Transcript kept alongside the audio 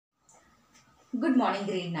Good morning,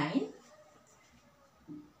 grade 9.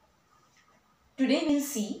 Today we'll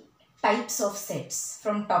see types of sets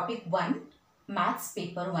from topic 1, maths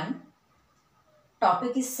paper 1.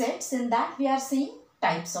 Topic is sets, in that we are seeing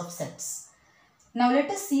types of sets. Now let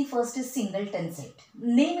us see first is singleton set.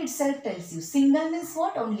 Name itself tells you single means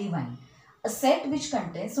what? Only one. A set which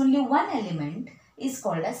contains only one element is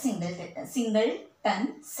called a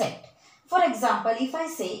singleton set. For example, if I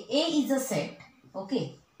say A is a set,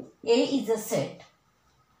 okay, A is a set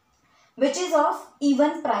which is of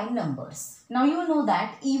even prime numbers. Now you know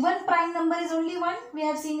that even prime number is only one. We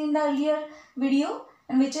have seen in the earlier video,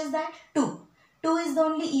 and which is that 2. 2 is the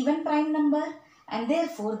only even prime number, and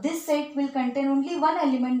therefore this set will contain only one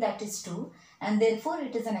element, that is 2, and therefore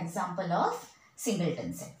it is an example of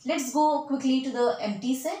singleton set. Let's go quickly to the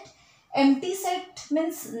empty set. Empty set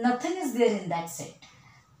means nothing is there in that set.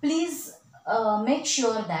 Please make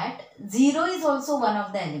sure that 0 is also one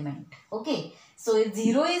of the element. Okay. So if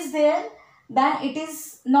 0 is there, then it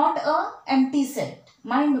is not a empty set.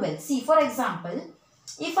 Mind well. See, for example,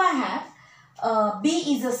 if I have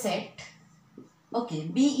B is a set. Okay,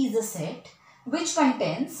 B is a set which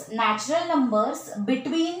contains natural numbers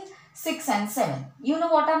between 6 and 7. You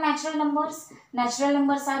know what are natural numbers? Natural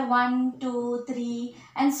numbers are 1, 2, 3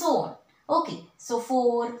 and so on. Okay, so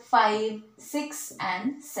 4, 5, 6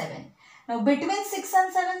 and 7. Now between 6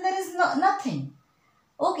 and 7 there is nothing.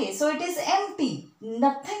 Okay, so it is empty.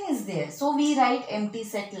 Nothing is there. So we write empty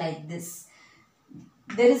set like this.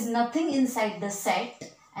 There is nothing inside the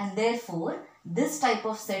set, and therefore this type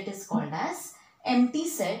of set is called as empty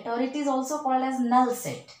set, or it is also called as null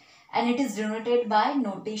set, and it is denoted by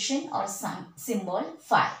notation or symbol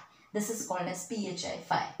phi. This is called as phi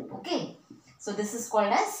phi. Okay, so this is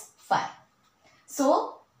called as phi.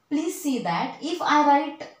 So please see that if I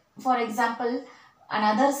write, for example,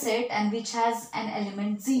 another set and which has an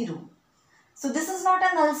element 0. So this is not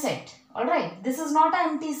a null set. Alright. This is not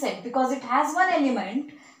an empty set because it has one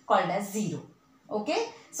element called as 0. Okay.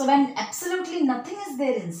 So when absolutely nothing is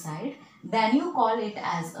there inside, then you call it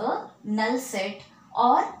as a null set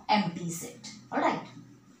or empty set. Alright.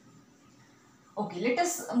 Okay. Let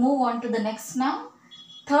us move on to the next now.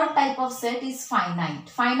 Third type of set is finite.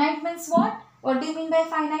 Finite means what? What do you mean by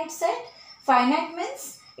finite set? Finite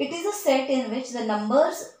means it is a set in which the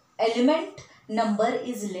element number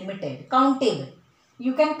is limited, countable.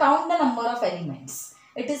 You can count the number of elements.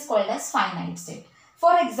 It is called as finite set.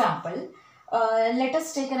 For example, let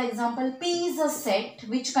us take an example. P is a set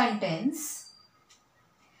which contains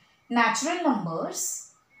natural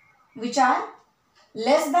numbers which are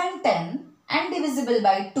less than 10 and divisible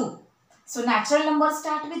by 2. So natural numbers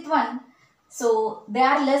start with 1. So they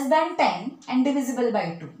are less than 10 and divisible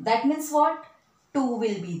by 2. That means what? 2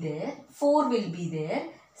 will be there, 4 will be there,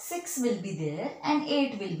 6 will be there and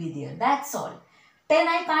 8 will be there. That's all. 10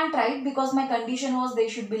 I can't write because my condition was they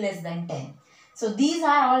should be less than 10. So these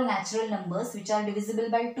are all natural numbers which are divisible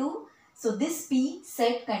by 2. So this P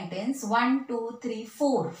set contains 1, 2, 3,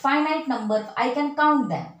 4 finite number. I can count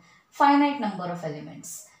them. Finite number of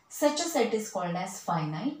elements. Such a set is called as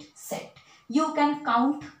finite set. You can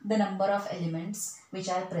count the number of elements which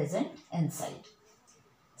are present inside.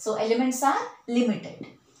 So elements are limited.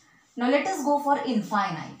 Now let us go for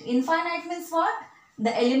infinite. Infinite means what?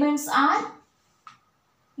 The elements are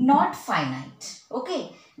not finite.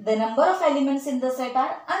 Okay. The number of elements in the set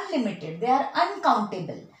are unlimited. They are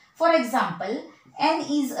uncountable. For example, n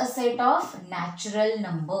is a set of natural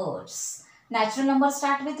numbers. Natural numbers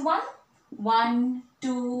start with 1. 1,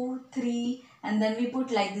 2, 3 and then we put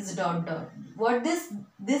like this dot dot. What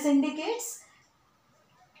this indicates?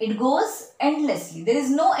 It goes endlessly. There is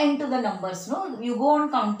no end to the numbers. No, you go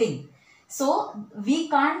on counting. So we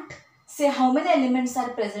can't say how many elements are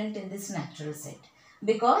present in this natural set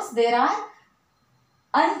because there are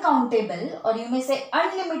uncountable, or you may say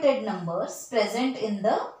unlimited numbers present in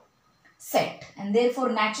the set, and therefore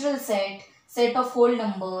natural set, set of whole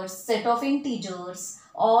numbers, set of integers,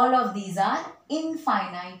 all of these are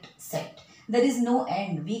infinite set. There is no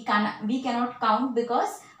end. We cannot count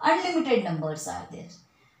because unlimited numbers are there.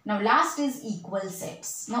 Now last is equal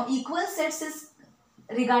sets. Now equal sets is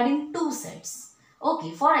regarding two sets.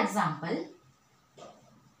 Okay, for example,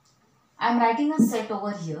 I am writing a set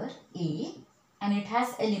over here A and it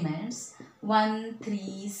has elements 1,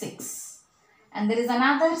 3, 6. And there is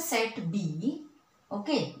another set B,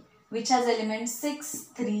 okay, which has elements 6,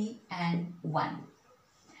 3 and 1.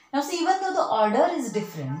 Now see, even though the order is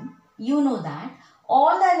different, you know that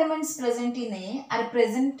all the elements present in A are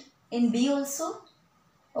present in B also.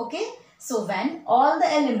 Okay, so when all the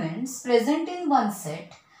elements present in one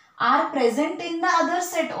set are present in the other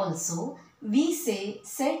set also, we say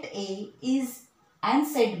set A is and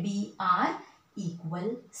set B are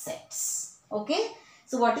equal sets. Okay.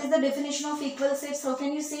 So what is the definition of equal sets? How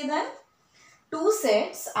can you say them? Two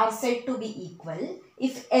sets are said to be equal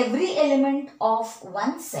if every element of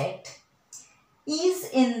one set is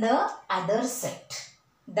in the other set.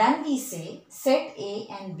 Then we say set A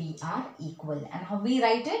and B are equal. And how we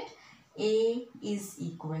write it? A is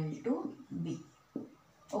equal to B.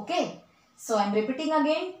 Okay. So I am repeating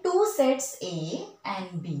again. Two sets A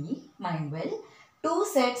and B, mind well, two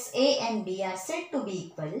sets A and B are said to be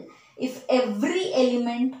equal if every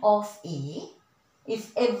element of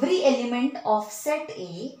set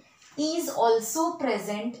A is also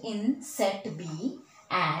present in set B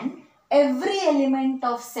and every element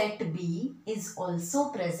of set B is also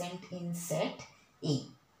present in set A.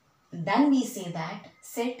 Then we say that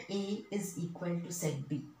set A is equal to set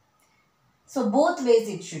B. So both ways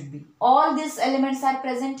it should be. All these elements are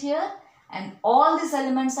present here and all these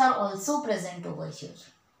elements are also present over here.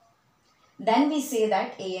 Then we say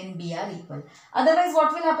that A and B are equal. Otherwise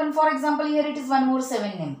what will happen? For example, here it is one more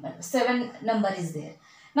 7 number is there.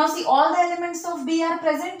 Now see, all the elements of B are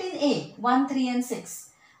present in A, 1, 3 and 6.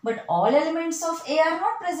 But all elements of A are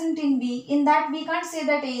not present in B. In that we can't say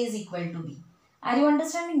that A is equal to B. Are you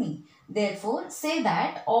understanding me? Therefore, say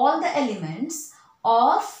that all the elements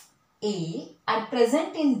of A are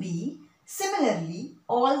present in B. Similarly,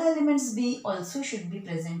 all the elements B also should be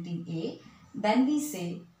present in A. Then we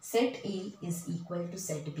say set A is equal to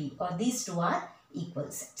set B, or these two are equal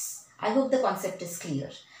sets. I hope the concept is clear.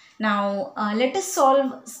 Now, let us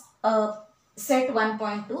solve set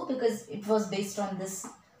 1.2 because it was based on this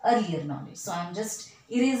earlier knowledge. So, I am just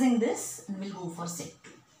erasing this and we will go for set 2.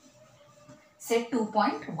 Set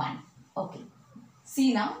 2.1. Okay.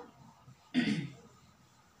 See now.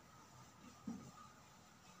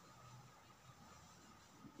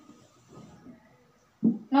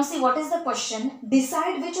 Now see, what is the question?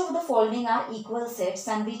 Decide which of the following are equal sets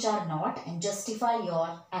and which are not and justify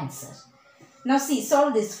your answer. Now see,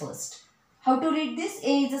 solve this first. How to read this?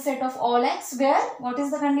 A is a set of all x where what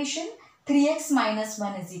is the condition? 3x minus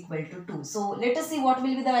 1 is equal to 2. So let us see what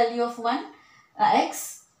will be the value of 1.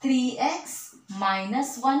 X, 3x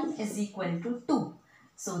minus 1 is equal to 2.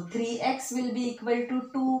 So 3x will be equal to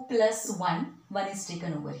 2 plus 1. 1 is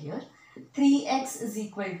taken over here. 3x is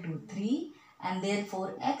equal to 3. And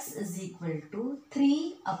therefore x is equal to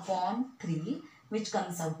 3 upon 3, which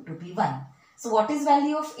comes out to be 1. So what is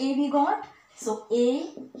value of A we got? So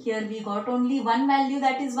A, here we got only one value,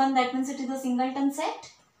 that is 1. That means it is a singleton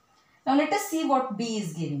set. Now let us see what B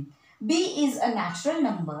is giving. B is a natural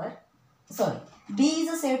number. B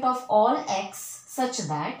is a set of all x such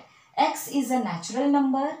that x is a natural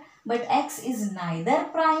number but x is neither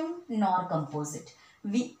prime nor composite.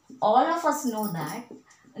 All of us know that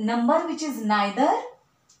number which is neither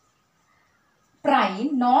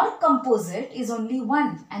prime nor composite is only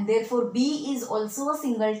 1 and therefore B is also a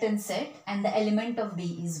singleton set and the element of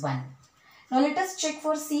B is 1. Now let us check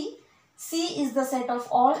for C. C is the set of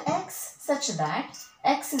all x such that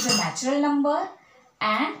x is a natural number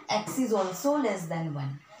and x is also less than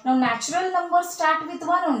 1. Now natural numbers start with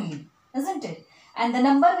 1 only, isn't it? And the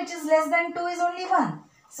number which is less than 2 is only 1.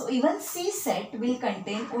 So even C set will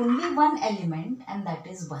contain only one element and that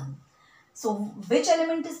is 1. So which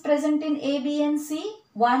element is present in A, B and C?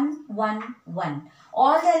 1, 1, 1.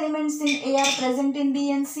 All the elements in A are present in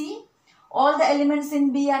B and C. All the elements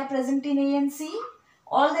in B are present in A and C.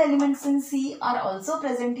 All the elements in C are also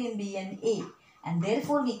present in B and A. And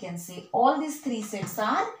therefore we can say all these three sets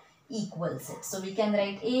are equal sets. So we can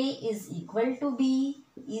write A is equal to B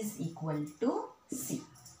is equal to C.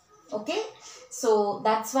 Okay, so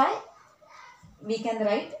that's why we can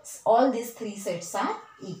write all these three sets are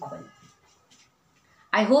equal.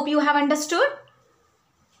 I hope you have understood.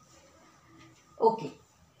 Okay,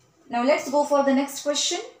 now let's go for the next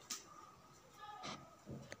question.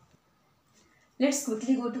 Let's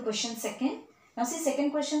quickly go to question second. Now see,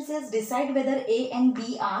 second question says decide whether A and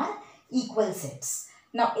B are equal sets.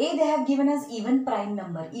 Now A, they have given us even prime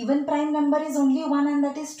number. Even prime number is only 1 and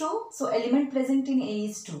that is 2. So element present in A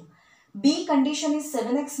is 2. B condition is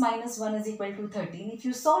 7x minus 1 is equal to 13. If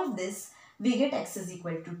you solve this, we get x is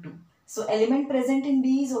equal to 2. So element present in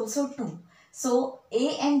B is also 2. So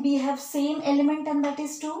A and B have same element and that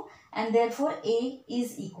is 2. And therefore A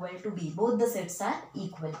is equal to B. Both the sets are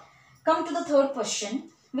equal. Come to the third question.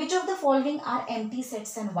 Which of the following are empty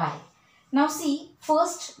sets and why? Now see,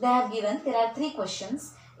 first they have given, there are three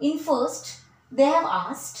questions. In first, they have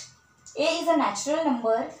asked, A is a natural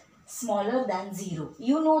number smaller than 0.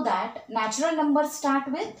 You know that natural numbers start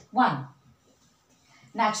with 1.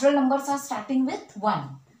 Natural numbers are starting with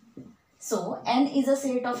 1. So n is a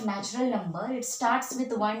set of natural number. It starts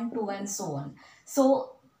with 1, 2 and so on.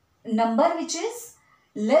 So number which is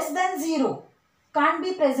less than 0 can't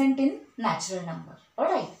be present in natural number.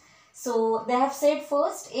 Alright. So they have said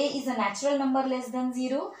first a is a natural number less than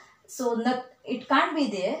 0. So it can't be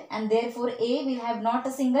there, and therefore a will have not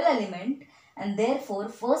a single element, and therefore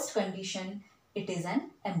first condition, it is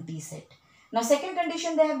an empty set. Now second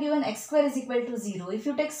condition, they have given x square is equal to 0. If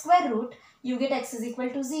you take square root, you get x is equal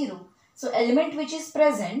to 0. So element which is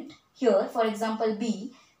present here, for example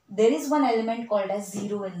b, there is one element called as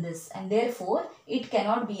 0 in this, and therefore it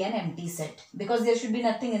cannot be an empty set because there should be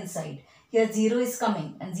nothing inside. Here 0 is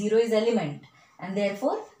coming and 0 is element, and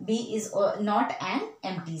therefore b is not an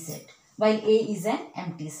empty set while a is an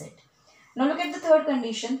empty set. Now look at the third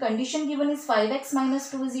condition. Condition given is 5x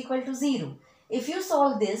minus 2 is equal to 0. If you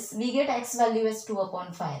solve this, we get x value as 2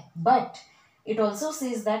 upon 5. But it also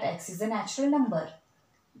says that x is a natural number.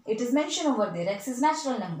 It is mentioned over there, x is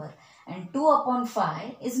natural number. And 2 upon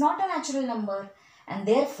 5 is not a natural number. And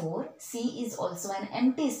therefore, C is also an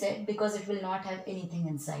empty set because it will not have anything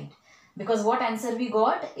inside. Because what answer we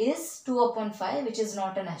got is 2 upon 5, which is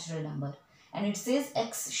not a natural number. And it says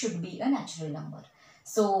x should be a natural number.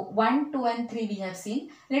 So 1, 2 and 3 we have seen.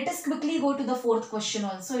 Let us quickly go to the fourth question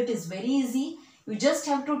also. It is very easy. You just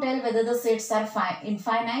have to tell whether the sets are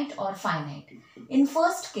infinite or finite. In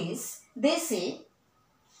first case, they say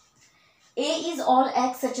A is all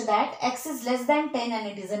x such that x is less than 10 and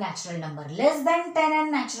it is a natural number. Less than 10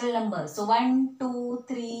 and natural number. So 1, 2,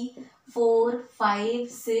 3, 4, 5,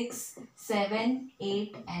 6, 7,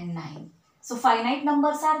 8 and 9. So finite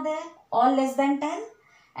numbers are there, all less than 10,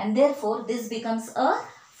 and therefore this becomes a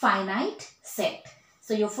finite set.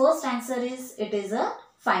 So your first answer is it is a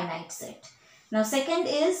finite set. Now second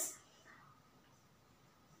is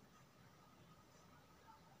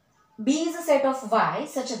B is a set of y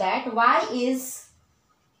such that y is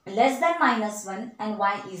less than minus 1 and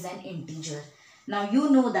y is an integer. Now you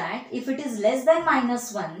know that if it is less than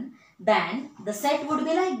minus 1, then the set would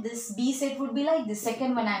be like this. B set would be like this.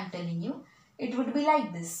 Second one I am telling you, it would be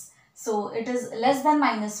like this. So it is less than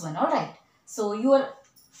minus 1. Alright. So your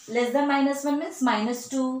less than minus 1 means minus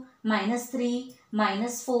 2, minus 3,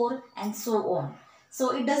 minus 4 and so on.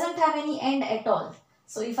 So it doesn't have any end at all.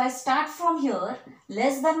 So if I start from here,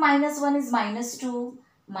 less than minus 1 is minus 2,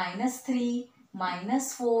 minus 3,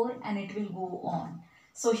 minus 4 and it will go on.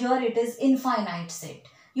 So here it is infinite set.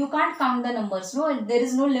 You can't count the numbers. No, there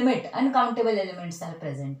is no limit. Uncountable elements are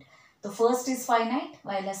present. The first is finite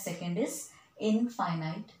while the second is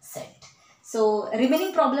infinite set. So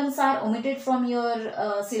remaining problems are omitted from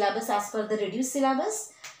your syllabus as per the reduced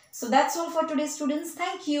syllabus. So that's all for today, students.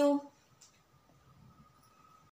 Thank you.